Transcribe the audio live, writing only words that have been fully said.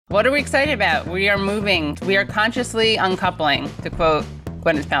What are we excited about? We are moving. We are consciously uncoupling, to quote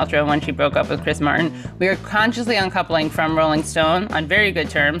Gwyneth Paltrow when she broke up with Chris Martin. We are consciously uncoupling from Rolling Stone on very good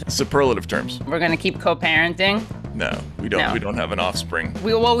terms. Superlative terms. We're going to keep co-parenting. No, we don't. No. We don't have an offspring.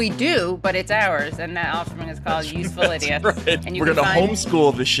 We do, but it's ours, and that offspring is called Useful Idiots. Right. And We're going to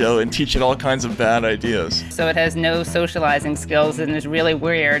homeschool the show and teach it all kinds of bad ideas. So it has no socializing skills and is really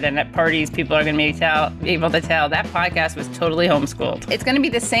weird. And at parties, people are going to be able to tell that podcast was totally homeschooled. It's going to be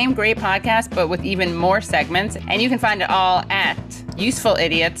the same great podcast, but with even more segments. And you can find it all at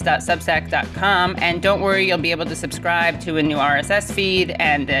usefulidiots.substack.com. And don't worry, you'll be able to subscribe to a new RSS feed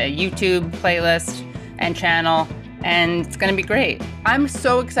and a YouTube playlist and channel. And it's going to be great. I'm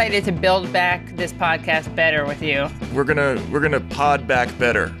so excited to build back this podcast better with you. We're gonna pod back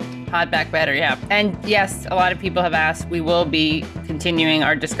better. Pod back better, yeah. And yes, a lot of people have asked, we will be continuing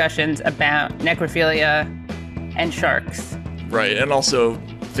our discussions about necrophilia and sharks. Right, and also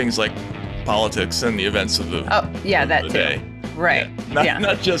things like politics and the events of the that too. Day. Right. Yeah.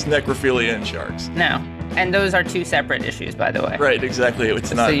 Not just necrophilia and sharks. No. And those are two separate issues, by the way. Right, exactly. It's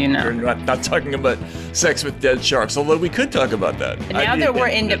Just not, so you know. We're not talking about sex with dead sharks, although we could talk about that. And now that we're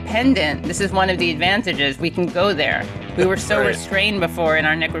independent, this is one of the advantages. We can go there. We were so restrained before in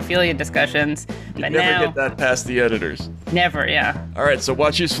our necrophilia discussions. You but never now, get that past the editors. Never, yeah. All right, so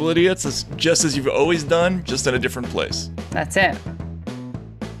watch Useful Idiots. It's just as you've always done, just in a different place. That's it.